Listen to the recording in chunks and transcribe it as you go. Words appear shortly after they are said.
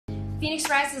Phoenix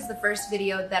Rise is the first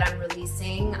video that I'm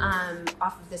releasing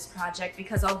off of this project,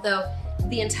 because although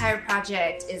the entire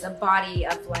project is a body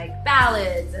of like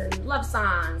ballads and love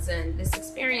songs and this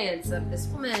experience of this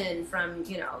woman from,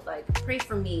 you know, like Pray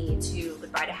For Me to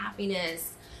Goodbye to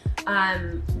Happiness,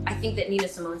 I think that Nina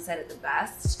Simone said it the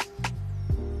best.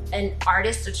 An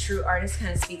artist, a true artist,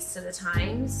 kind of speaks to the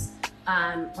times,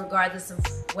 regardless of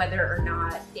whether or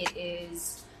not it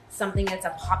is something that's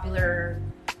a popular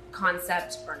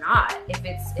concept or not, if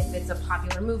it's a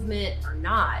popular movement or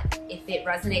not, if it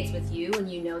resonates with you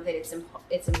and you know that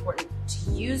it's important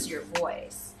to use your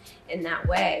voice in that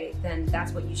way, then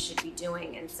that's what you should be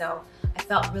doing. And so I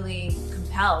felt really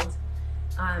compelled.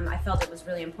 I felt it was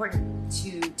really important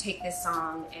to take this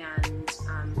song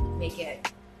and make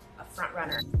it a front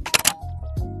runner.